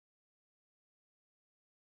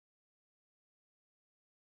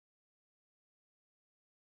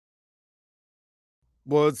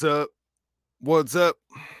What's up? What's up?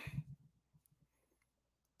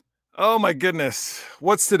 Oh my goodness.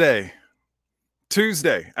 What's today?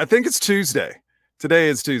 Tuesday. I think it's Tuesday. Today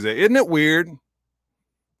is Tuesday. Isn't it weird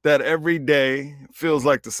that every day feels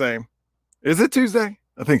like the same? Is it Tuesday?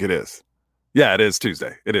 I think it is. Yeah, it is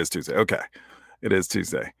Tuesday. It is Tuesday. Okay. It is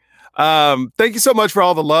Tuesday. Thank you so much for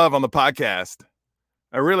all the love on the podcast.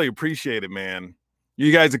 I really appreciate it, man.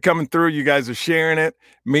 You guys are coming through. You guys are sharing it.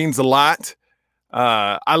 Means a lot.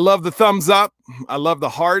 I love the thumbs up. I love the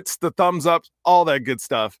hearts, the thumbs up, all that good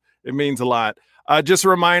stuff. It means a lot. Just a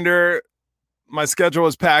reminder, my schedule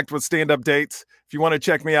is packed with stand-up dates. If you want to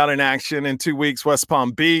check me out in action in 2 weeks, West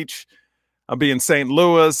Palm Beach. I'll be in St.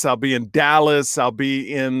 Louis. I'll be in Dallas. I'll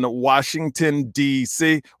be in Washington,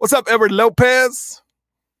 D.C. What's up, Edward Lopez?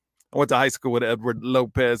 I went to high school with Edward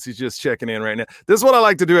Lopez. He's just checking in right now. This is what I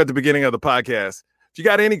like to do at the beginning of the podcast. If you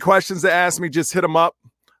got any questions to ask me, just hit them up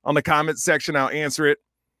on the comments section. I'll answer it.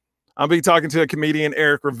 I'll be talking to a comedian,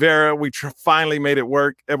 Eric Rivera. We finally made it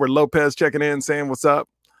work. Edward Lopez checking in, saying, what's up?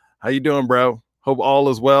 How you doing, bro? Hope all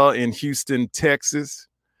is well in Houston, Texas.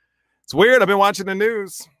 It's weird. I've been watching the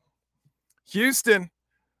news. Houston,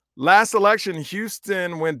 last election,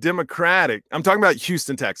 Houston went Democratic. I'm talking about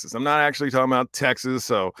Houston, Texas. I'm not actually talking about Texas.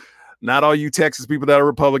 So not all you Texas people that are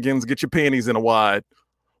Republicans, get your panties in a wad.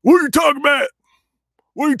 What are you talking about?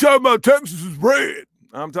 What are you talking about? Texas is red.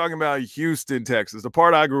 I'm talking about Houston, Texas. The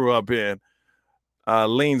part I grew up in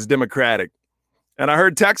leans Democratic. And I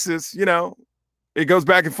heard Texas, it goes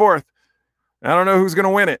back and forth. I don't know who's going to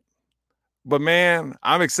win it. But, man,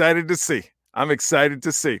 I'm excited to see. I'm excited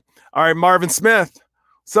to see. All right, Marvin Smith.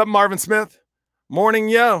 What's up, Marvin Smith? Morning,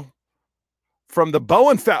 yo. From the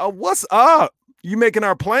Bowen family. What's up? You making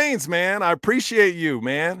our planes, man. I appreciate you,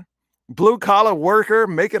 man. Blue-collar worker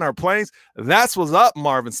making our planes. That's what's up,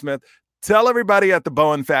 Marvin Smith. Tell everybody at the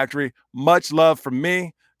Bowen factory, much love from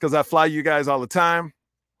me, because I fly you guys all the time.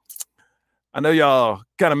 I know y'all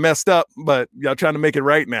kind of messed up, but y'all trying to make it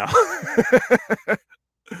right now.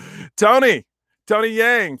 Tony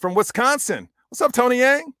Yang from Wisconsin. What's up, Tony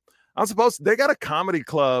Yang? They got a comedy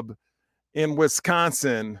club in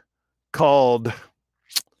Wisconsin called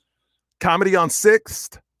Comedy on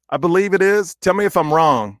 6th, I believe it is. Tell me if I'm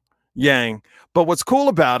wrong, Yang. But what's cool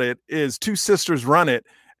about it is two sisters run it.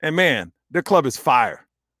 And man, their club is fire.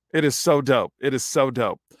 It is so dope. It is so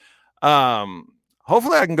dope.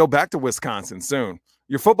 Hopefully I can go back to Wisconsin soon.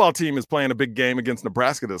 Your football team is playing a big game against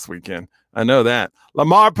Nebraska this weekend. I know that.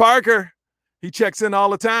 Lamar Parker, he checks in all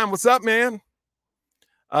the time. What's up, man?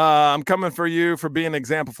 I'm coming for you for being an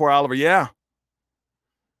example for Oliver. Yeah.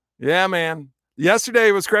 Yeah, man.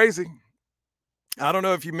 Yesterday was crazy. I don't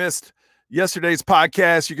know if you missed yesterday's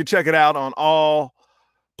podcast. You can check it out on all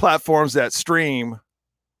platforms that stream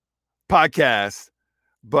podcast,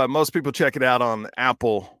 but most people check it out on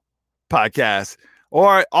Apple Podcasts.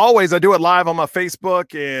 Or always, I do it live on my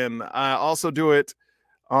Facebook, and I also do it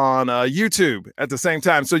on YouTube at the same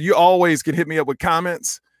time. So you always can hit me up with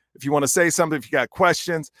comments if you want to say something, if you got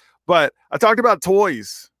questions. But I talked about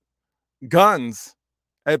toys, guns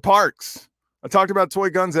at parks. I talked about toy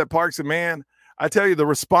guns at parks, and man, I tell you, the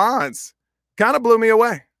response kind of blew me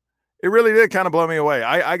away. It really did kind of blow me away.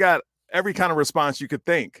 I got every kind of response you could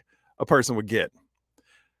think a person would get.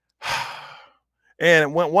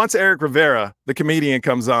 And once Eric Rivera, the comedian,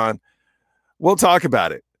 comes on, we'll talk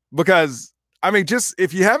about it. Because, just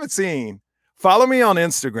if you haven't seen, follow me on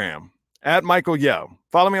Instagram, at Michael Yo.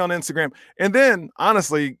 Follow me on Instagram. And then,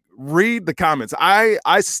 honestly, read the comments. I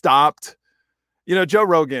stopped. Joe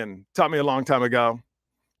Rogan taught me a long time ago,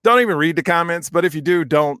 don't even read the comments. But if you do,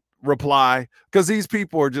 don't reply. Because these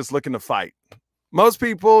people are just looking to fight. Most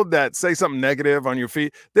people that say something negative on your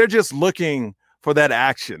feed, they're just looking for that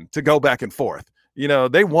action to go back and forth.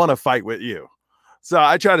 They want to fight with you. So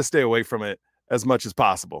I try to stay away from it as much as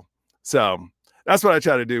possible. So that's what I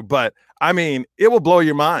try to do. But it will blow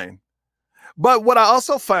your mind. But what I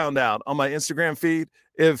also found out on my Instagram feed,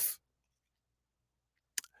 if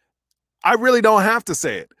I really don't have to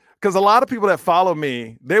say it, because a lot of people that follow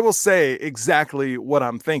me, they will say exactly what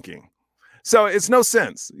I'm thinking. So it's no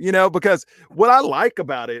sense, because what I like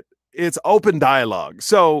about it, it's open dialogue.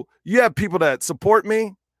 So you have people that support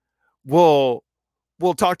me, will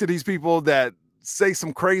talk to these people that say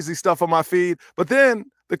some crazy stuff on my feed, but then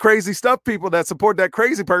the crazy stuff people that support that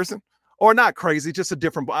crazy person, or not crazy, just a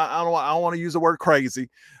different, I don't want to use the word crazy,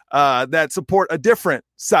 that support a different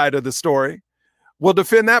side of the story, will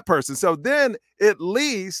defend that person. So then at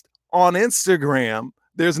least on Instagram,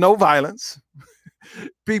 there's no violence.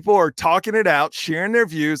 People are talking it out, sharing their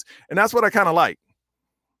views, and that's what I kind of like.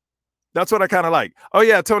 Oh,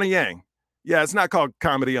 yeah, Tony Yang. Yeah, it's not called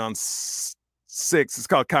Comedy on 6. It's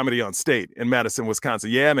called Comedy on State in Madison, Wisconsin.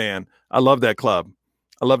 Yeah, man. I love that club.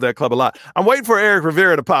 I love that club a lot. I'm waiting for Eric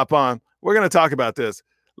Rivera to pop on. We're going to talk about this.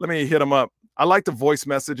 Let me hit him up. I like the voice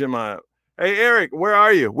message in my, hey, Eric, where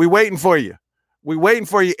are you? We waiting for you. We waiting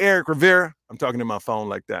for you, Eric Rivera. I'm talking to my phone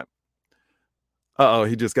like that. Uh-oh,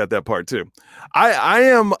 he just got that part too. I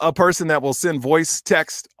am a person that will send voice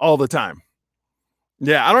text all the time.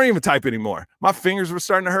 Yeah, I don't even type anymore. My fingers were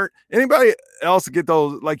starting to hurt. Anybody else get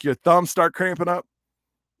those, like your thumbs start cramping up?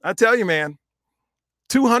 I tell you, man,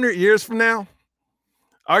 200 years from now,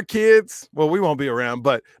 our kids, well, we won't be around,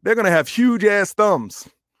 but they're going to have huge ass thumbs.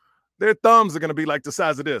 Their thumbs are going to be like the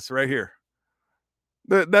size of this right here.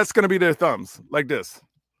 That's going to be their thumbs, like this.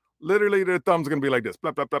 Literally, their thumbs are going to be like this.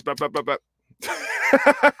 Blah, blah, blah, blah, blah, blah, blah.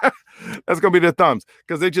 That's going to be their thumbs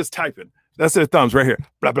because they're just typing. That's their thumbs right here.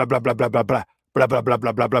 Blah, blah, blah, blah, blah, blah, blah. Blah, blah, blah,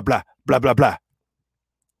 blah, blah, blah, blah, blah, blah, blah.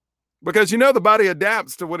 Because, you know, the body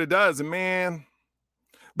adapts to what it does. And, man,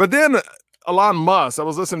 but then Elon Musk, I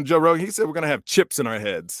was listening to Joe Rogan. He said we're going to have chips in our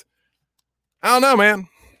heads. I don't know, man.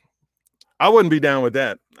 I wouldn't be down with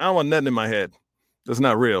that. I don't want nothing in my head. That's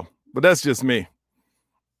not real. But that's just me.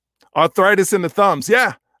 Arthritis in the thumbs.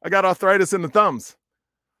 Yeah, I got arthritis in the thumbs.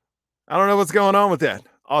 I don't know what's going on with that.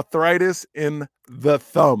 Arthritis in the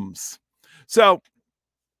thumbs. So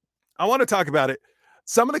I want to talk about it.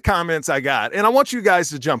 Some of the comments I got, and I want you guys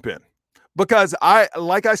to jump in because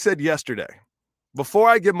like I said yesterday, before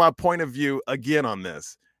I give my point of view again on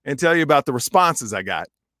this and tell you about the responses I got,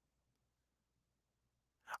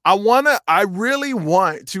 I really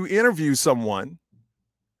want to interview someone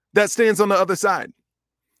that stands on the other side,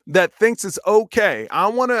 that thinks it's okay. I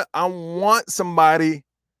want somebody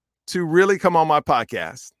to really come on my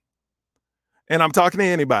podcast. And I'm talking to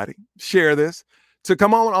anybody, share this, to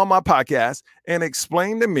come on my podcast and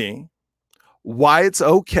explain to me why it's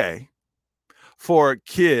okay for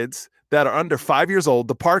kids that are under 5 years old.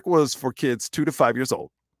 The park was for kids 2 to 5 years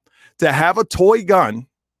old to have a toy gun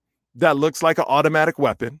that looks like an automatic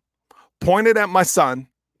weapon, pointed at my son,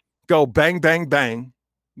 go bang, bang, bang,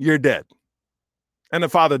 you're dead. And the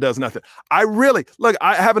father does nothing. I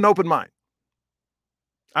have an open mind.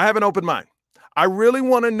 I really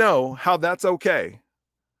want to know how that's okay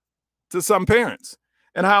to some parents,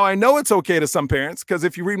 and how I know it's okay to some parents, because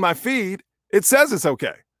if you read my feed, it says it's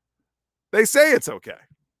okay. They say it's okay.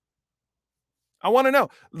 I want to know.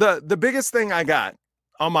 The biggest thing I got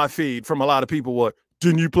on my feed from a lot of people was,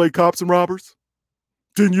 didn't you play Cops and Robbers?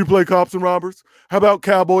 Didn't you play Cops and Robbers? How about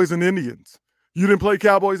Cowboys and Indians? You didn't play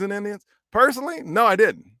Cowboys and Indians? Personally, no, I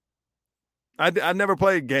didn't. I never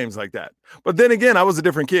played games like that. But then again, I was a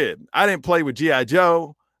different kid. I didn't play with G.I.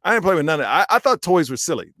 Joe. I didn't play with none of that. I thought toys were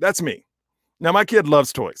silly. That's me. Now, my kid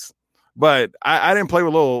loves toys, but I didn't play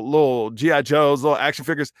with little G.I. Joes, little action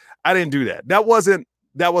figures. I didn't do that. That wasn't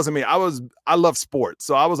me. I love sports.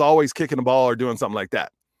 So I was always kicking the ball or doing something like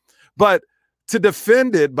that. But to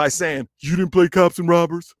defend it by saying, you didn't play Cops and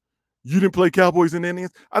Robbers, you didn't play Cowboys and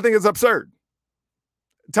Indians, I think it's absurd.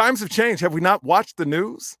 Times have changed. Have we not watched the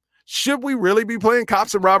news? Should we really be playing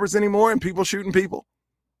Cops and Robbers anymore and people shooting people?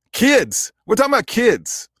 Kids. We're talking about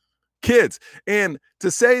kids. And to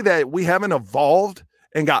say that we haven't evolved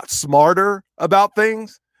and got smarter about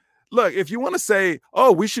things, look, if you want to say,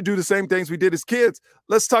 oh, we should do the same things we did as kids,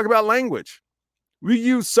 let's talk about language. We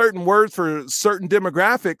use certain words for certain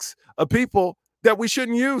demographics of people that we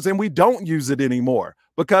shouldn't use, and we don't use it anymore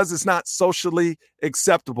because it's not socially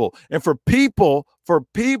acceptable. And for people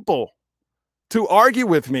to argue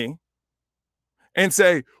with me and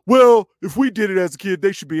say, well, if we did it as a kid,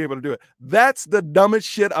 they should be able to do it. That's the dumbest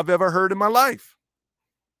shit I've ever heard in my life.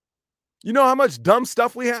 You know how much dumb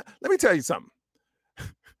stuff we had? Let me tell you something.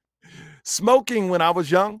 Smoking when I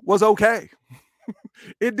was young was okay.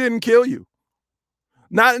 It didn't kill you.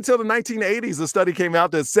 Not until the 1980s, a study came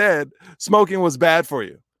out that said smoking was bad for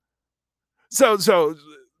you. So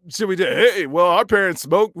should we do, hey, well, our parents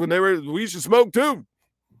smoked when we should smoke too.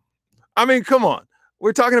 I mean, come on.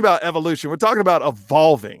 We're talking about evolution. We're talking about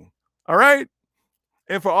evolving. All right.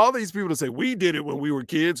 And for all these people to say, we did it when we were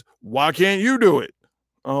kids, why can't you do it?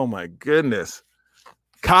 Oh my goodness.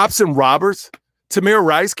 Cops and Robbers. Tamir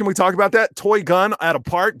Rice, can we talk about that? Toy gun at a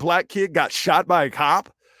park. Black kid got shot by a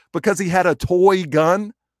cop because he had a toy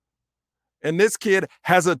gun. And this kid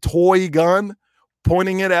has a toy gun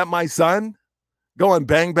pointing it at my son, going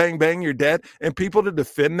bang, bang, bang, you're dead. And people to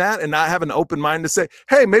defend that and not have an open mind to say,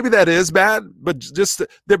 hey, maybe that is bad. But just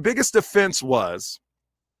their biggest defense was,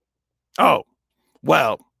 oh,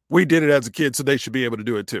 well, we did it as a kid, so they should be able to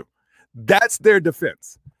do it too. That's their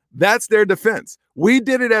defense. We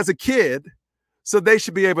did it as a kid, so they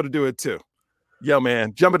should be able to do it too. Yo,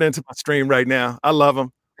 man, jumping into my stream right now. I love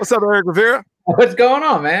them. What's up, Eric Rivera? What's going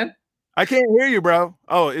on, man? I can't hear you, bro.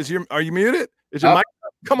 Oh, are you muted? Is your Oh, mic?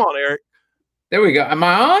 Come on, Eric. there we go. Am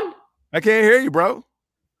I on? I can't hear you, bro.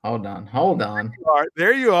 Hold on. Hold on. You are.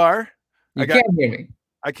 There you are. I You got can't hear me.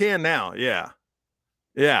 I can now. Yeah.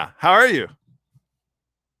 Yeah. How are you?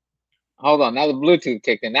 Hold on. Now the Bluetooth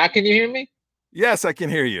kicked in. Now can you hear me? Yes, I can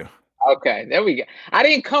hear you. Okay, there we go. I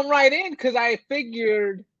didn't come right in because I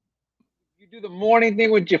figured you do the morning thing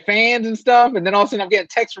with your fans and stuff, and then all of a sudden I'm getting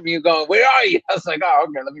text from you going, "Where are you?" I was like, "Oh,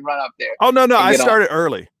 okay, let me run up there Oh no, no, and I get on." started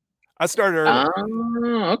early. I started early.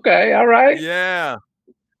 Okay, all right. Yeah.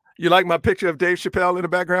 You like my picture of Dave Chappelle in the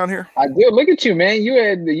background here? I do. Look at you, man.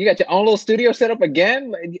 You got your own little studio set up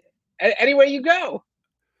again. Anywhere you go.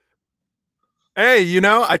 Hey,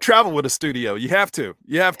 I travel with a studio. You have to.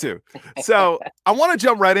 You have to. So I want to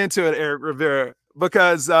jump right into it, Eric Rivera,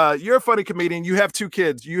 because you're a funny comedian. You have two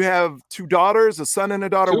kids. You have two daughters, a son and a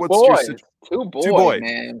daughter. Two What's your boys. situation? Two Two boys, boys.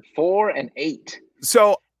 man. 4 and 8.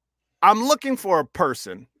 So I'm looking for a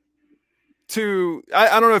person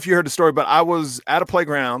I don't know if you heard the story, but I was at a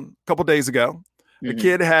playground a couple days ago. A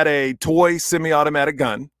kid had a toy semi-automatic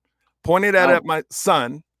gun, pointed at my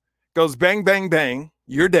son, goes bang, bang, bang,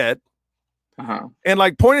 you're dead. And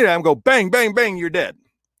like pointed at him, go bang, bang, bang, you're dead.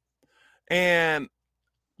 And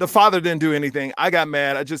the father didn't do anything. I got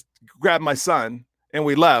mad. I just grabbed my son and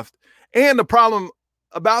we left. And the problem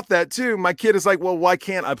about that too, my kid is like, well, why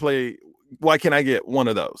can't I get one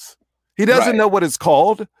of those? He doesn't know what it's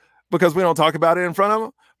called because we don't talk about it in front of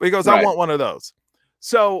him, but he goes, I want one of those.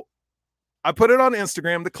 So I put it on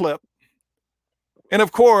Instagram, the clip. And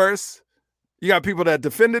of course, you got people that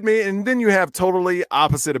defended me, and then you have totally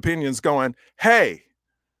opposite opinions going, hey,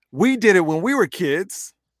 we did it when we were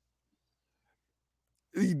kids.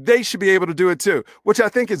 They should be able to do it too, which I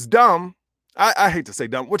think is dumb. I hate to say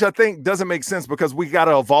dumb, which I think doesn't make sense because we got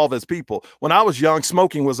to evolve as people. When I was young,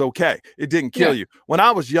 smoking was okay. It didn't kill you. When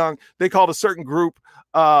I was young, they called a certain group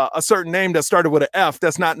a certain name that started with an F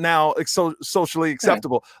that's not now socially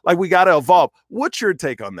acceptable. Like we got to evolve. What's your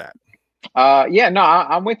take on that? No,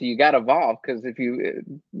 I'm with you. You got to evolve because if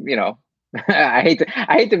I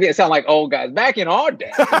hate to sound like old guys. Back in our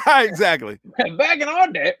day, exactly. Back in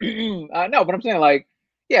our day, no, but I'm saying like,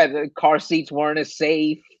 yeah, the car seats weren't as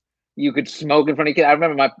safe. You could smoke in front of kids. I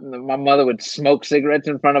remember my mother would smoke cigarettes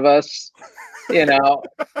in front of us.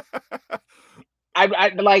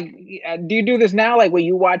 I like. Do you do this now? Like where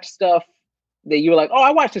you watch stuff that you were like, oh,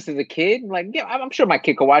 I watched this as a kid. Like, yeah, I'm sure my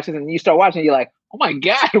kid could watch this, and you start watching, you're like, oh my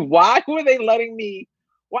god, why were they letting me?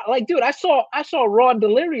 Why? Like, dude, I saw Raw and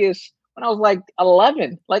Delirious when I was like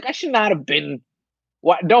 11. Like, I should not have been.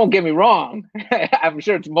 What? Don't get me wrong. I'm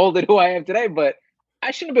sure it's molded who I am today, but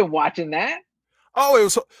I shouldn't have been watching that. Oh, it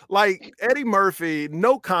was like Eddie Murphy.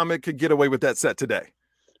 No comic could get away with that set today.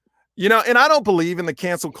 And I don't believe in the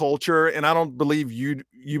cancel culture, and I don't believe you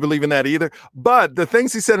believe in that either. But the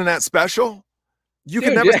things he said in that special, you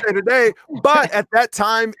can never say today. But at that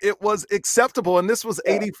time, it was acceptable, and this was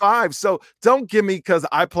 85. So don't give me because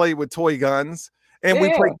I played with toy guns. And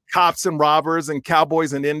we play cops and robbers and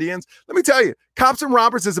cowboys and Indians. Let me tell you, cops and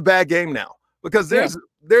robbers is a bad game now because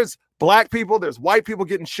there's black people, there's white people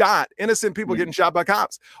getting shot, innocent people getting shot by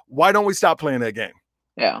cops. Why don't we stop playing that game?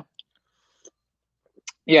 Yeah.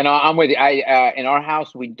 Yeah, no, I'm with you. In our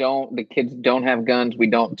house, the kids don't have guns. We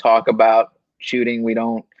don't talk about shooting.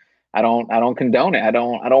 I don't condone it. I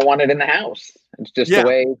don't want it in the house. It's just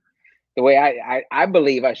the way I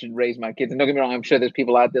believe I should raise my kids. And don't get me wrong, I'm sure there's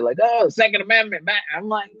people out there like, oh, Second Amendment. I'm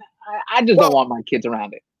like, I just don't want my kids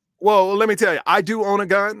around it. Well, let me tell you, I do own a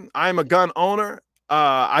gun. I'm a gun owner.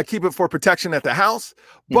 I keep it for protection at the house.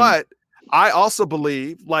 But I also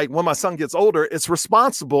believe, like, when my son gets older, it's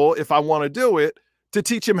responsible, if I want to do it, to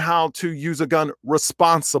teach him how to use a gun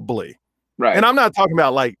responsibly. Right. And I'm not talking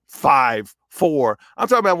about like 5, 4. I'm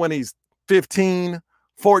talking about when he's 15,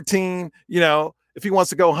 14, if he wants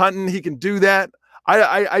to go hunting, he can do that.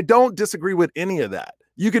 I don't disagree with any of that.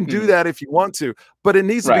 You can do that if you want to, but it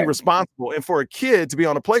needs to be responsible. And for a kid to be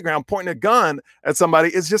on a playground pointing a gun at somebody,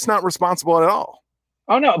 it's just not responsible at all.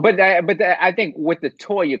 Oh no, but I think with the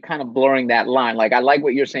toy, you're kind of blurring that line. Like I like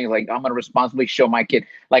what you're saying. Like I'm gonna responsibly show my kid.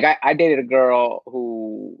 Like I dated a girl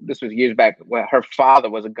who, this was years back, where her father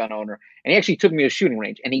was a gun owner, and he actually took me to a shooting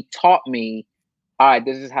range, and he taught me, all right,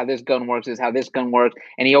 this is how this gun works. This is how this gun works,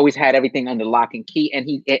 and he always had everything under lock and key, and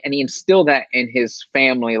he instilled that in his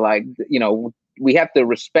family. Like we have to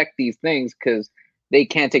respect these things because they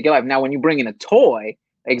can't take your life. Now, when you bring in a toy,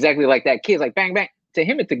 exactly like that kid's like bang bang. To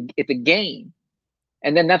him, it's a game.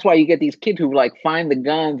 And then that's why you get these kids who like find the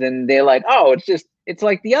guns and they're like, oh, it's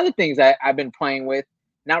like the other things I've been playing with.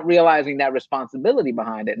 not realizing that responsibility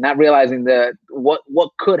behind it, not realizing the what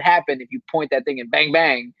could happen if you point that thing and bang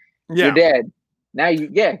bang, you're dead. Now you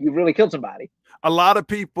really killed somebody. A lot of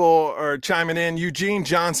people are chiming in. Eugene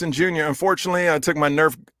Johnson Jr. Unfortunately, I took my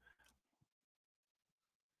Nerf.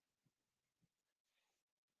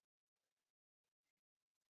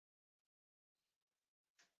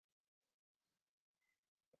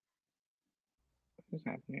 What's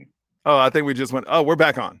happening? Oh, I think we just went. Oh, we're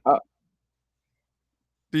back on.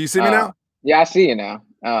 Do you see me now? Yeah, I see you now.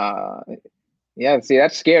 Yeah, see,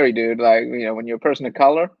 that's scary, dude. Like, you know, when you're a person of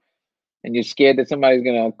color and you're scared that somebody's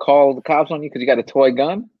gonna call the cops on you because you got a toy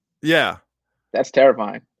gun. Yeah, that's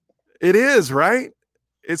terrifying. It is, right?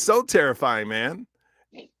 It's so terrifying, man.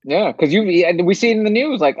 Yeah, because we see it in the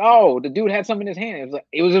news, like, oh, the dude had something in his hand.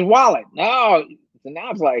 It was his wallet. No, so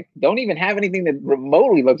now it's like, don't even have anything that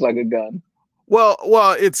remotely looks like a gun.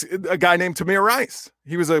 Well, it's a guy named Tamir Rice.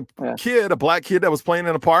 He was a kid, a black kid that was playing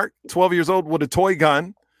in a park, 12 years old with a toy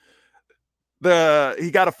gun.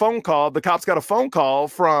 He got a phone call. The cops got a phone call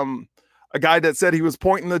from a guy that said he was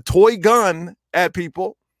pointing the toy gun at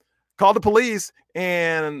people, called the police,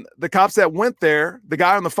 and the cops that went there, the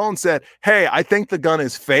guy on the phone said, hey, I think the gun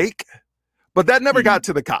is fake, but that never got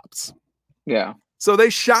to the cops. Yeah. So they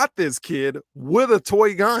shot this kid with a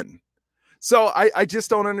toy gun. So I just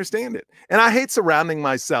don't understand it. And I hate surrounding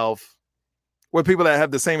myself with people that have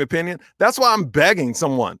the same opinion. That's why I'm begging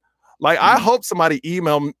someone. Like, I hope somebody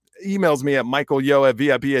emails me at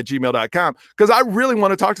michaelyo@vip@gmail.com, because I really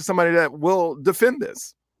want to talk to somebody that will defend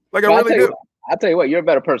this. Like, I really do. I'll tell you what, you're a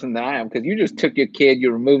better person than I am, because you just took your kid,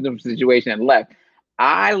 you removed them from the situation and left.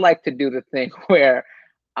 I like to do the thing where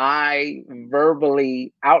I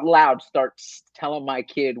verbally out loud start telling my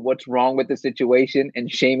kid what's wrong with the situation and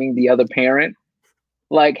shaming the other parent.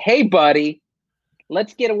 Like, hey, buddy,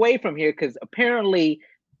 let's get away from here, because apparently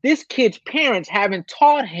this kid's parents haven't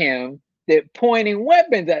taught him that pointing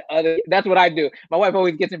weapons at other. That's what I do. My wife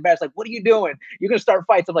always gets embarrassed. Like, what are you doing? You're going to start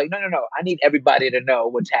fights. I'm like, no. I need everybody to know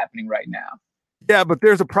what's happening right now. Yeah, but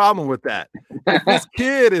there's a problem with that. If this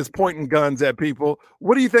kid is pointing guns at people,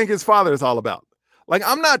 what do you think his father is all about? Like,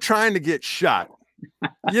 I'm not trying to get shot.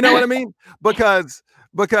 You know what I mean? Because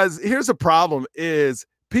here's a problem is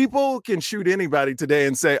people can shoot anybody today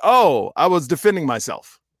and say, oh, I was defending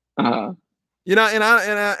myself. Uh-huh. You know, and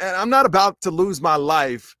I'm not about to lose my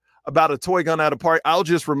life about a toy gun at a party. I'll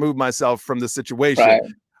just remove myself from the situation, right?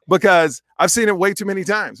 Because I've seen it way too many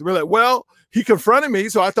times. We're like, well, he confronted me,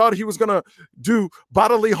 so I thought he was gonna do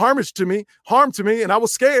bodily harm to me, and I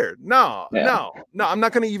was scared. No, I'm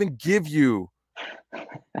not gonna even give you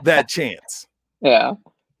that chance. Yeah.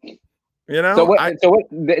 You know. So what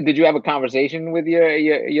did you have a conversation with your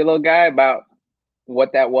little guy about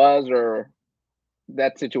what that was or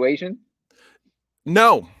that situation?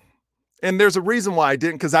 No. And there's a reason why I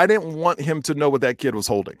didn't, because I didn't want him to know what that kid was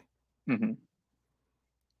holding. Mm-hmm.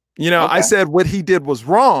 You know, okay. I said what he did was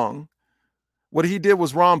wrong. What he did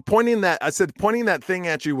was wrong. Pointing that thing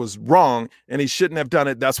at you was wrong, and he shouldn't have done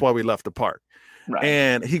it. That's why we left the park. Right.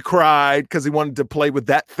 And he cried because he wanted to play with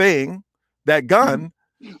that thing, that gun.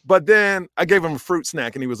 Mm-hmm. But then I gave him a fruit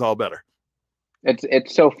snack, and he was all better.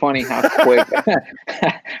 It's so funny how quick,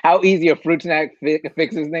 how easy a fruit snack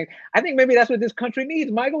fixes things. I think maybe that's what this country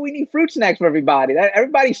needs, Michael. We need fruit snacks for everybody.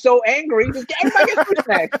 Everybody's so angry. Just everybody gets fruit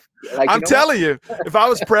snacks. Like, I'm telling you, if I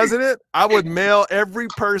was president, I would mail every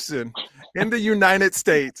person in the United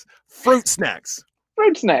States fruit snacks.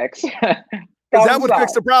 Fruit snacks. That would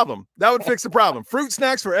fix the problem. That would fix the problem. Fruit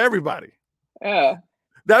snacks for everybody. Yeah.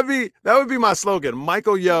 That would be my slogan.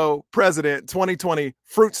 Michael Yo, President 2020,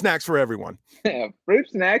 fruit snacks for everyone. Yeah, fruit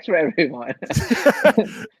snacks for everyone.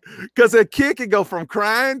 Because a kid can go from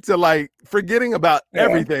crying to like forgetting about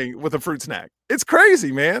everything with a fruit snack. It's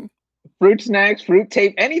crazy, man. Fruit snacks, fruit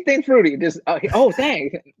tape, anything fruity. Just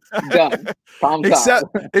thanks. Done.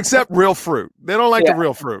 Except real fruit. They don't like the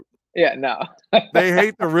real fruit. Yeah, no. They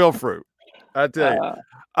hate the real fruit. I tell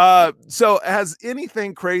you. So has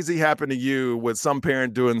anything crazy happened to you with some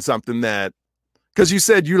parent doing something that, because you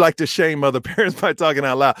said you like to shame other parents by talking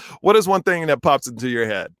out loud. What is one thing that pops into your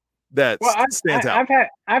head that stands out?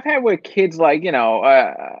 I've had with kids, like,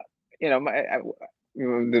 the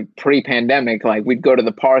pre-pandemic, like we'd go to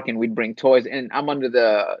the park and we'd bring toys, and I'm under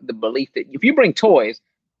the belief that if you bring toys,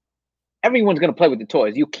 everyone's going to play with the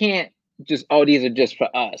toys. You can't just, these are just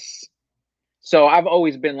for us. So I've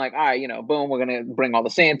always been like, all right, boom, we're going to bring all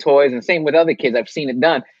the sand toys. And same with other kids. I've seen it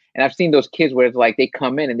done. And I've seen those kids where it's like they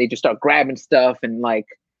come in and they just start grabbing stuff and like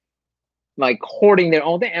hoarding their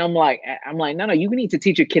own thing. And I'm like, no, you need to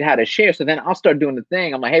teach your kid how to share. So then I'll start doing the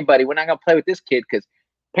thing. I'm like, hey, buddy, we're not going to play with this kid because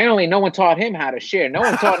apparently no one taught him how to share. No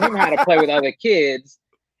one taught him how to play with other kids.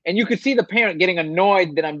 and you could see the parent getting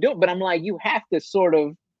annoyed that I'm doing, but I'm like, you have to sort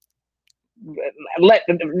of let,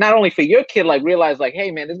 not only for your kid, like realize like,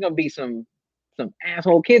 hey man, there's gonna be some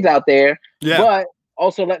asshole kids out there, Yeah. but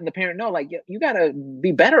also letting the parent know like, you gotta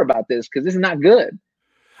be better about this because this is not good.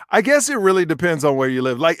 I guess it really depends on where you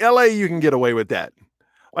live. Like LA, you can get away with that.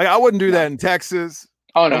 Like I wouldn't do that in Texas.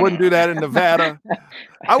 Oh no, I wouldn't do that in Nevada.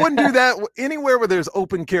 I wouldn't do that anywhere where there's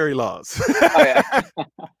open carry laws. Oh, yeah.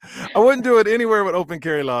 I wouldn't do it anywhere with open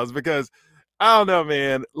carry laws because I don't know,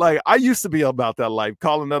 man. Like I used to be about that life,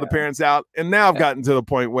 calling other parents out, and now I've gotten to the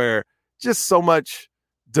point where just so much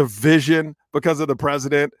division because of the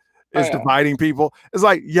president is dividing people. It's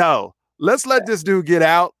like, yo, let's let this dude get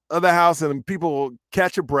out of the house and people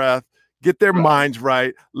catch a breath, get their minds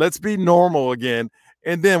right. Let's be normal again.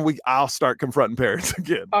 And then I'll start confronting parents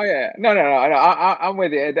again. Oh yeah, no. I'm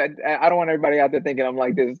with you. I don't want everybody out there thinking I'm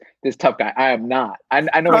like this tough guy. I am not. I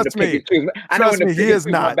know when to pick and choose. I know when to pick and choose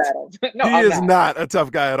my battles. No, he is not a tough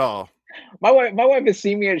guy at all. My wife has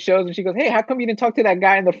seen me at shows and she goes, "Hey, how come you didn't talk to that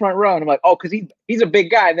guy in the front row?" And I'm like, "Oh, because he's a big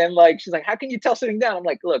guy." And then like she's like, "How can you tell sitting down?" I'm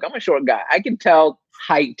like, "Look, I'm a short guy. I can tell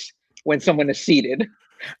height when someone is seated."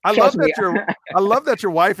 I love that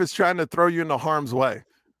your wife is trying to throw you into harm's way.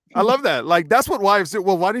 I love that. Like, that's what wives do.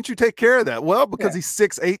 Well, why didn't you take care of that? Well, because he's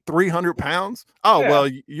 6'8", 300 pounds. Oh, well,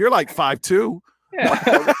 you're like 5'2".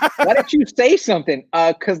 Yeah. Why didn't you say something?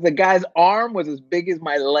 Because the guy's arm was as big as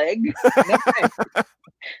my leg.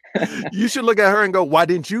 You should look at her and go, why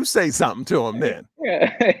didn't you say something to him then?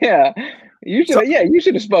 Yeah. You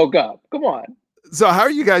should have spoke up. Come on. So how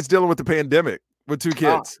are you guys dealing with the pandemic with two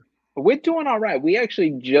kids? We're doing all right. We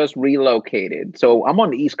actually just relocated. So I'm on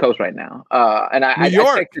the East Coast right now. And New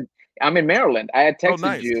York. I'm in Maryland. I had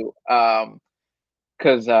texted you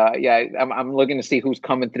because I'm looking to see who's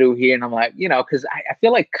coming through here. And I'm like, because I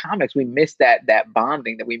feel like comics, we missed that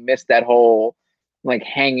bonding, that we missed that whole like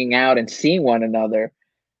hanging out and seeing one another.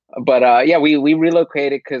 But we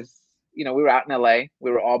relocated because, we were out in LA. We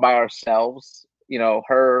were all by ourselves.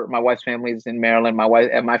 My wife's family is in Maryland.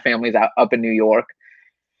 My family's up in New York.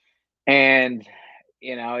 And,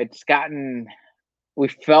 we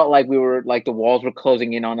felt like we were like the walls were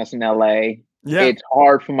closing in on us in LA. Yeah. It's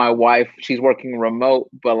hard for my wife. She's working remote,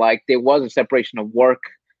 but like there was a separation of work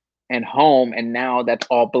and home. And now that's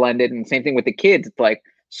all blended. And same thing with the kids. It's like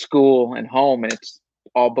school and home and it's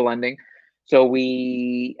all blending. So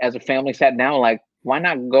we, as a family, sat down like, why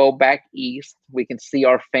not go back east? We can see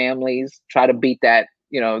our families, try to beat that,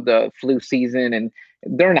 the flu season and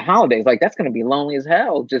during the holidays, like that's going to be lonely as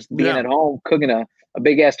hell. Just being at home, cooking a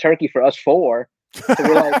big ass turkey for us four. So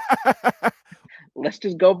we're like, let's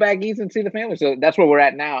just go back east and see the family. So that's where we're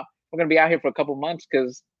at now. We're going to be out here for a couple months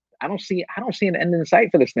because I don't see an end in sight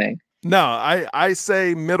for this thing. No, I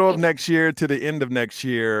say middle of next year to the end of next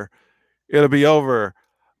year, it'll be over.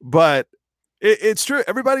 But it's true.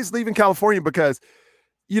 Everybody's leaving California because,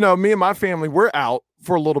 me and my family, we're out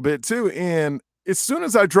for a little bit too. And as soon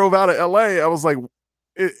as I drove out of LA, I was like,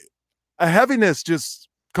 a heaviness just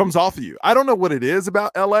comes off of you. I don't know what it is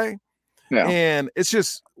about LA. Yeah. And it's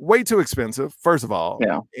just way too expensive, first of all.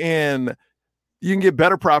 Yeah. And you can get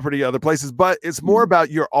better property other places, but it's more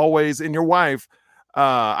about you're always, and your wife,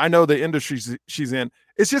 I know the industry she's in,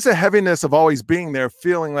 it's just a heaviness of always being there,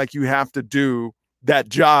 feeling like you have to do that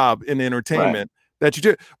job in entertainment that you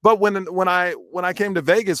do. But when I came to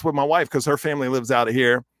Vegas with my wife, because her family lives out of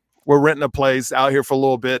here, we're renting a place out here for a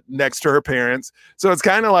little bit next to her parents. So it's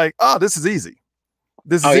kind of like, oh, this is easy.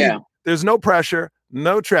 This is easy. There's no pressure,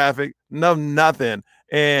 no traffic, no nothing.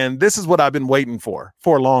 And this is what I've been waiting for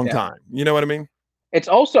a long time. You know what I mean? It's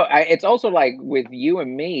also like with you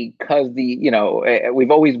and me, because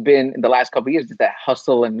we've always been in the last couple of years, that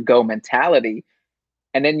hustle and go mentality.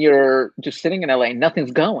 And then you're just sitting in LA,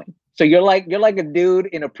 nothing's going. So you're like a dude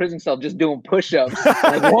in a prison cell just doing push-ups.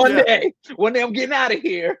 Like one day I'm getting out of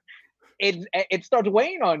here. It starts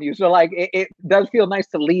weighing on you. So like it does feel nice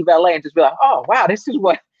to leave LA and just be like, oh wow, this is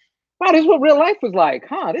what real life was like,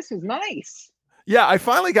 huh? This is nice. Yeah, I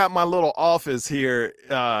finally got my little office here.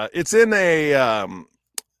 It's in a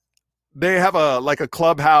they have a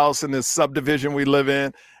clubhouse in this subdivision we live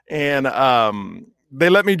in, and they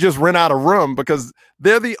let me just rent out a room because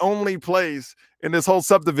they're the only place in this whole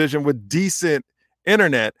subdivision with decent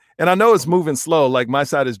internet. And I know it's moving slow. Like my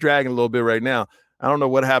side is dragging a little bit right now. I don't know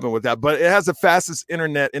what happened with that, but it has the fastest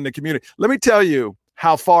internet in the community. Let me tell you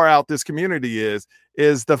how far out this community is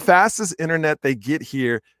the fastest internet they get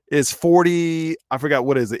here is 40. I forgot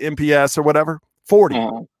what is it, MPS or whatever, 40.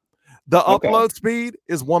 The upload speed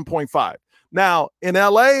is 1.5. Now in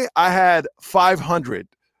LA, I had 500.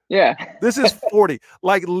 Yeah. This is 40.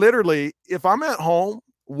 Like literally, if I'm at home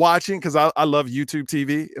watching, because I love YouTube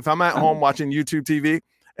TV. If I'm at home watching YouTube TV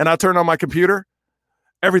and I turn on my computer,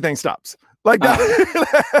 everything stops. Like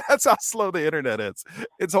that. That's how slow the internet is.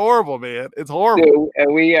 It's horrible, man. It's horrible.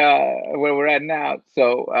 Dude, we where we're at now,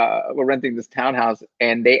 so we're renting this townhouse,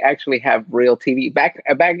 and they actually have real TV. Back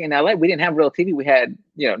in LA, we didn't have real TV. We had,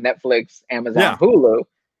 Netflix, Amazon, Hulu.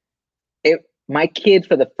 My kids,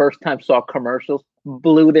 for the first time, saw commercials,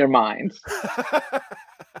 blew their minds.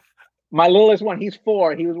 My littlest one, he's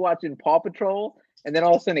 4. He was watching Paw Patrol, and then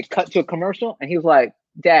all of a sudden it cut to a commercial, and he was like,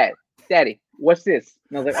 Daddy, what's this?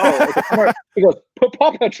 And I was like, oh, it's a commercial. He goes, put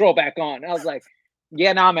Paw Patrol back on. And I was like,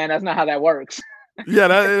 yeah, nah, man, that's not how that works.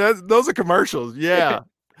 Yeah, those are commercials. Yeah.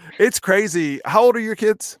 It's crazy. How old are your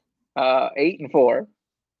kids? 8 and 4.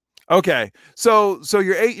 Okay. So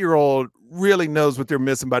your 8-year-old really knows what they're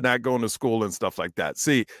missing by not going to school and stuff like that.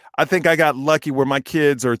 See, I think I got lucky where my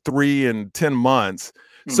kids are 3 and 10 months.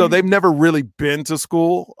 So they've never really been to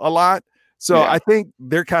school a lot. So I think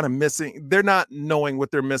they're kind of missing. They're not knowing what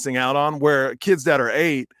they're missing out on, where kids that are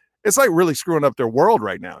 8, it's like really screwing up their world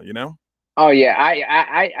right now, Oh yeah.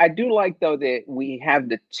 I do like, though, that we have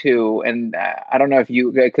the 2, and I don't know if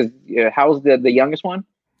because how's the youngest one?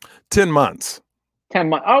 10 months. 10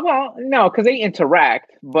 months. Oh, well, no, because they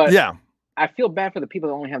interact, but yeah. I feel bad for the people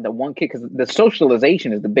that only have the one kid, because the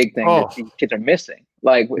socialization is the big thing that these kids are missing.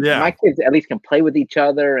 Like my kids at least can play with each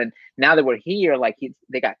other, and now that we're here, like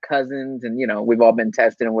they got cousins, and we've all been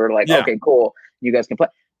tested, and we're like, okay, cool, you guys can play.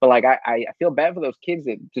 But like I feel bad for those kids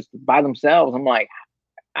that just by themselves. I'm like,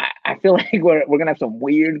 I feel like we're gonna have some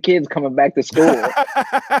weird kids coming back to school.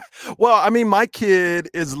 Well, I mean, my kid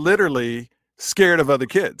is literally scared of other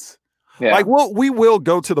kids. Yeah. Like we will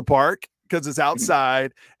go to the park because it's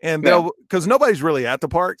outside, and because nobody's really at the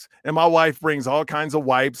parks, and my wife brings all kinds of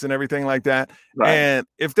wipes and everything like that. Right. And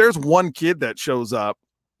if there's one kid that shows up,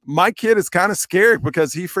 my kid is kind of scared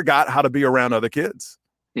because he forgot how to be around other kids.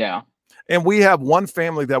 Yeah. And we have one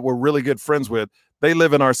family that we're really good friends with. They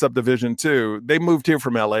live in our subdivision too. They moved here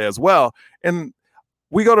from LA as well. And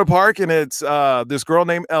we go to the park, and it's this girl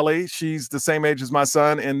named Ellie. She's the same age as my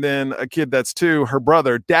son. And then a kid that's 2, her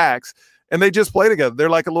brother, Dax. And they just play together. They're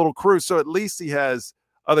like a little crew. So at least he has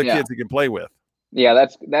other kids he can play with. Yeah,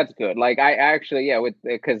 that's good. Like I actually,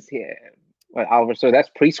 because Oliver, so that's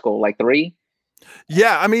preschool, like 3.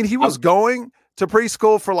 Yeah, I mean, he was going to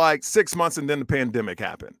preschool for like 6 months, and then the pandemic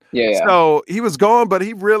happened. Yeah. So he was going, but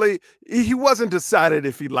he wasn't decided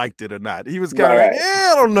if he liked it or not. He was kind of like,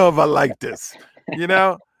 I don't know if I like this. I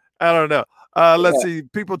don't know. Let's see.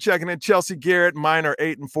 People checking in. Chelsea Garrett, mine are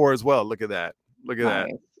 8 and 4 as well. Look at that. Look at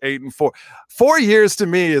that. 8 and 4. 4 years to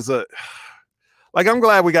me is I'm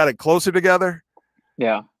glad we got it closer together.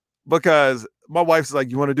 Yeah. Because my wife's like,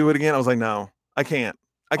 you want to do it again? I was like, no, I can't.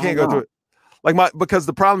 I can't go through it. Because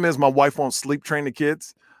the problem is my wife won't sleep train the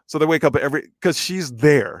kids. So they wake up because she's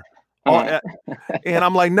there. And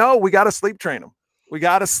I'm like, no, we got to sleep train them. We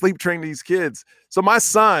got to sleep train these kids. So my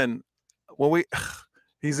son,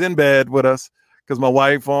 he's in bed with us, because my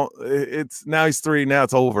wife won't. Now he's 3. Now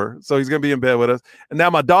it's over. So he's gonna be in bed with us. And now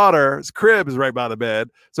my daughter's crib is right by the bed.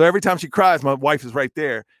 So every time she cries, my wife is right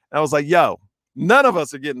there. And I was like, yo, none of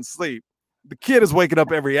us are getting sleep. The kid is waking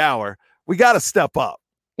up every hour. We got to step up.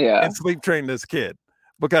 Yeah. And sleep train this kid,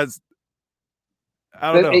 because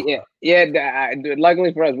I don't know. Yeah.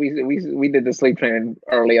 Luckily for us, we did the sleep training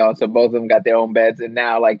early on, so both of them got their own beds. And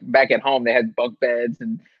now, like back at home, they had bunk beds,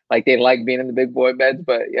 and like they like being in the big boy beds.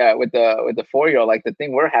 But yeah, with the 4-year-old, like the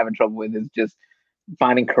thing we're having trouble with is just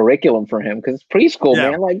finding curriculum for him, because it's preschool,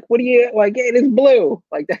 man. Like, what do you like? It is blue.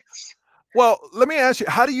 Like that's. Well, let me ask you,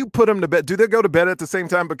 how do you put them to bed? Do they go to bed at the same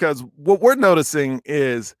time? Because what we're noticing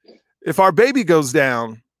is, if our baby goes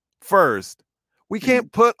down first, we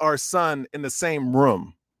can't put our son in the same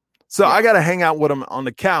room. So I got to hang out with him on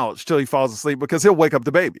the couch till he falls asleep, because he'll wake up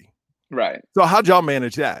the baby. Right. So how'd y'all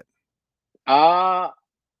manage that?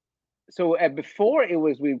 So before it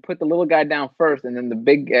was, we put the little guy down first, and then the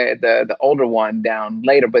big, the older one down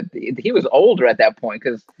later. But he was older at that point,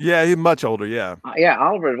 because he's much older. Yeah.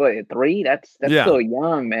 Oliver's what, 3? That's still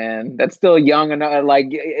young, man. That's still young, and like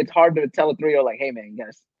it's hard to tell a 3-year-old like, hey, man, you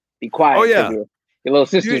gotta be quiet. Oh yeah, your little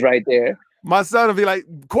sister's right there. My son will be like,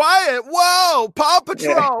 quiet. Whoa, Paw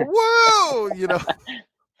Patrol. Whoa,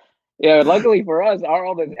 Yeah, luckily for us, our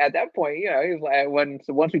oldest at that point, he was like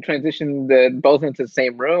once we transitioned both into the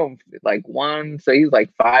same room, like 1, so he's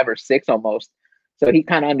like 5 or 6 almost. So he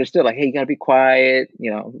kind of understood, like, hey, you gotta be quiet.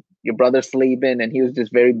 Your brother's sleeping, and he was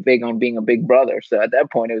just very big on being a big brother. So at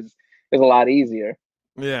that point, it was a lot easier.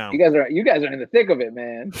 Yeah, you guys are in the thick of it,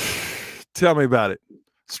 man. Tell me about it.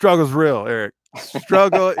 Struggle's real, Eric.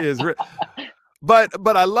 Struggle is real. But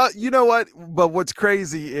I love, you know what? But what's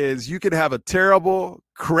crazy is you could have a terrible,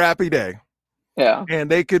 crappy day, Yeah. and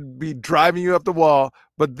they could be driving you up the wall.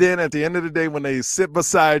 But then at the end of the day, when they sit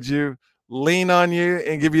beside you, lean on you,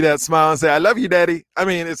 and give you that smile and say, "I love you, Daddy." I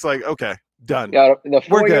mean, it's like, okay, done. Yeah, the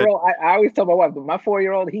We're good. 4-year-old, I always tell my wife, my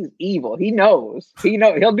 4-year-old, he's evil. He knows.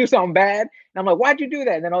 He'll do something bad. And I'm like, why'd you do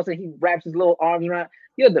that? And then also he wraps his little arms around.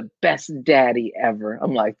 You're the best daddy ever.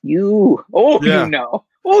 I'm like, you Yeah. know.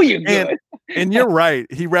 Oh, you're good. And you're right.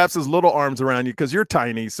 He wraps his little arms around you because you're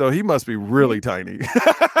tiny. So he must be really tiny.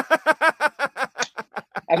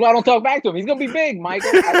 That's why I don't talk back to him. He's gonna be big, Michael.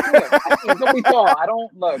 I see him. He's gonna be tall. I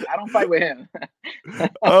don't fight with him.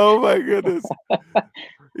 Oh my goodness.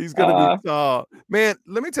 He's gonna be tall. Man,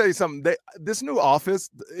 let me tell you something. This new office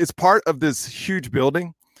is part of this huge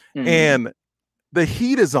building, and the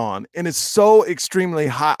heat is on, and it's so extremely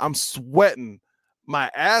hot. I'm sweating my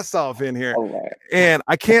ass off in here, and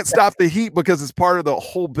I can't stop the heat because it's part of the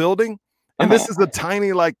whole building. And this is a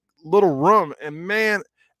tiny, like, little room, and man,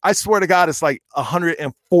 I swear to God, it's like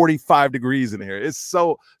 145 degrees in here. It's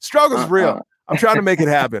so struggle's real. I'm trying to make it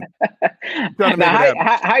happen.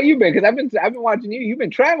 How you been? Because I've been watching you. You've been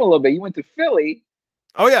traveling a little bit. You went to Philly.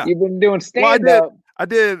 Oh yeah, you've been doing stand up. I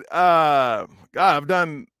did. God, I've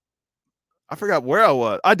done. I forgot where I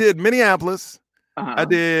was. I did Minneapolis. I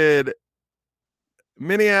did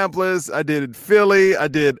Minneapolis. I did Philly. I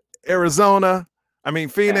did Arizona. I mean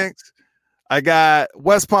Phoenix. I got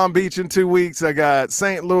West Palm Beach in 2 weeks. I got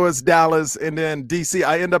St. Louis, Dallas, and then DC.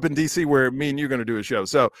 I end up in DC where me and you're going to do a show.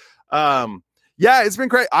 So, yeah, it's been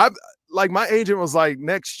great. My agent was like,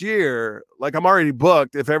 next year, like I'm already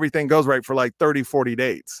booked if everything goes right for like 30, 40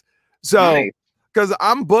 dates. So, because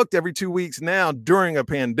I'm booked every 2 weeks now during a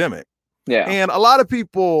pandemic. Yeah. And a lot of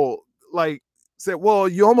people like said, well,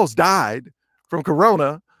 you almost died from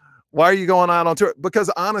Corona. Why are you going out on tour?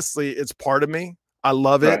 Because honestly, it's part of me. I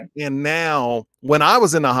love it. And now when I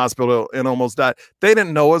was in the hospital and almost died, they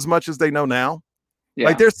didn't know as much as they know now. Yeah.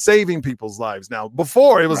 Like they're saving people's lives now.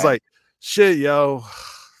 Before it was like, shit, yo,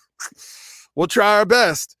 we'll try our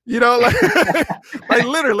best. You know, like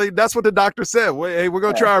literally that's what the doctor said. Hey, we're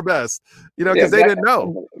going to try our best, you know, because they didn't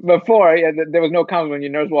know. Before, there was no comment when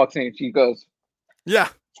your nurse walks in and she goes, yeah.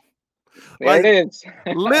 There it is.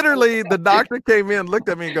 Literally the doctor came in, looked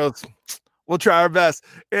at me and goes, we'll try our best.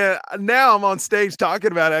 And now I'm on stage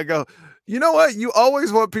talking about it. I go, you know what? You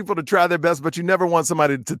always want people to try their best, but you never want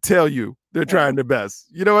somebody to tell you they're trying their best.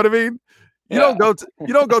 You know what I mean? You don't go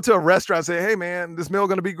to a restaurant and say, hey man, this meal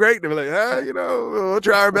going to be great. They're like, you know, we'll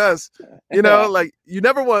try our best. You know, like you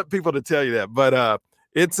never want people to tell you that, but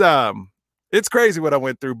it's crazy what I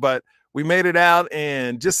went through, but we made it out,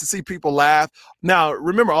 and just to see people laugh. Now,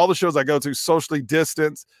 remember all the shows I go to socially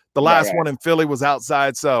distanced. The last one in Philly was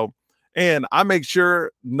outside. So, and I make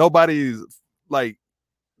sure nobody's like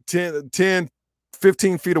 10,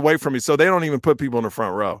 15 feet away from me. So they don't even put people in the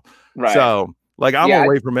front row. Right. So like I'm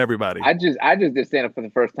away from everybody. I just did stand up for the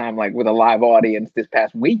first time, like with a live audience this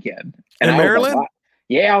past weekend. And in Maryland?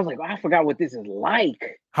 I was like, I forgot what this is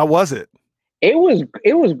like. How was it? It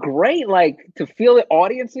was great, like to feel the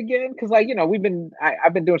audience again. Cause like, you know,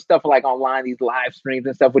 I've been doing stuff like online, these live streams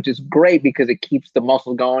and stuff, which is great because it keeps the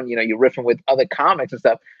muscle going. You know, you're riffing with other comics and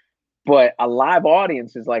stuff. But a live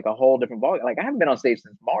audience is like a whole different ballgame. Like I haven't been on stage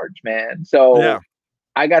since March, man. So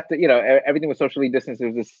I got to, you know, everything was socially distanced.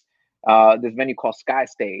 There was this venue called Sky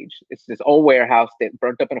Stage. It's this old warehouse that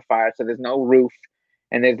burnt up in a fire. So there's no roof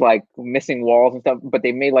and there's like missing walls and stuff, but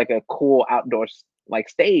they made like a cool outdoor like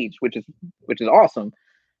stage, which is awesome.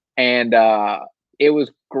 And it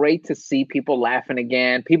was great to see people laughing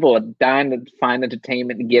again. People are dying to find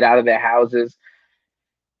entertainment to get out of their houses.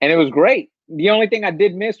 And it was great. The only thing I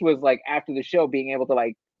did miss was like after the show being able to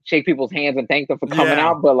like shake people's hands and thank them for coming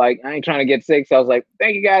out. But like I ain't trying to get sick. So I was like,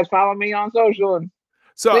 thank you guys, follow me on social. And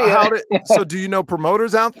so do you know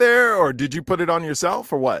promoters out there, or did you put it on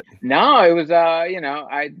yourself, or what? No, it was you know,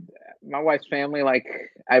 my wife's family, like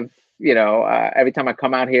every time I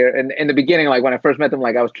come out here, and in the beginning, like when I first met them,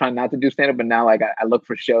 like I was trying not to do stand-up, but now like I look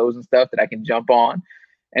for shows and stuff that I can jump on.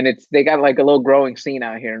 And they got like a little growing scene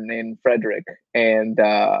out here in Frederick. And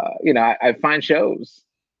you know, I find shows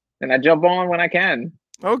and I jump on when I can.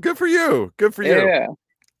 Oh, good for you. Good for you. Yeah.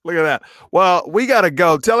 Look at that. Well, we gotta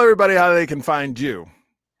go. Tell everybody how they can find you.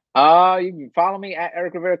 You can follow me at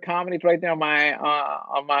Eric Rivera Comedy. It's right there on my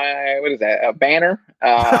what is that? Banner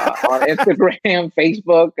on Instagram,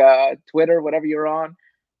 Facebook, Twitter, whatever you're on.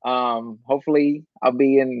 Hopefully I'll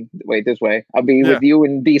be I'll be with you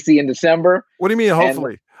in DC in December. What do you mean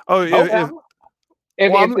hopefully? If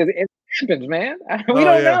it happens, man. We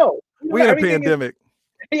don't know. We're in a pandemic.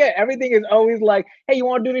 Yeah, everything is always like, hey, you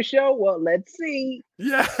want to do the show? Well, let's see.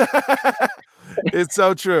 Yeah. It's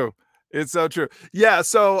so true. It's so true. Yeah.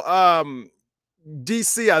 So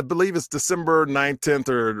DC, I believe it's December 9th, 10th,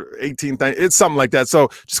 or 18th. It's something like that. So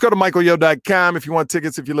just go to michaelyo.com if you want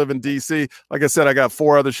tickets if you live in DC. Like I said, I got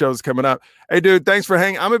 4 other shows coming up. Hey, dude, thanks for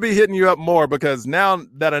hanging. I'm going to be hitting you up more because now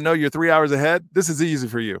that I know you're 3 hours ahead, this is easy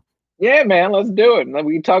for you. Yeah, man, let's do it.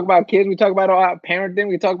 We talk about kids. We talk about our parenting.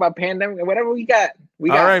 We talk about pandemic. Whatever we got. All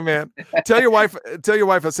right, man. Tell your wife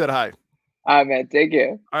I said hi. All right, man. Take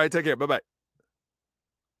care. All right, take care. Bye-bye.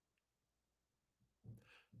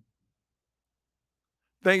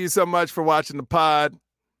 Thank you so much for watching the pod.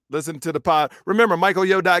 Listen to the pod. Remember,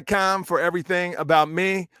 michaelyo.com for everything about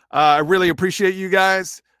me. I really appreciate you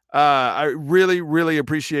guys. I really, really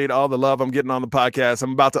appreciate all the love I'm getting on the podcast.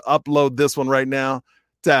 I'm about to upload this one right now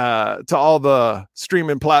to all the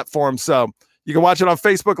streaming platforms. So you can watch it on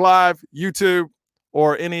Facebook Live, YouTube,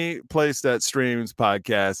 or any place that streams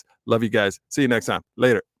podcasts. Love you guys. See you next time.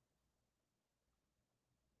 Later.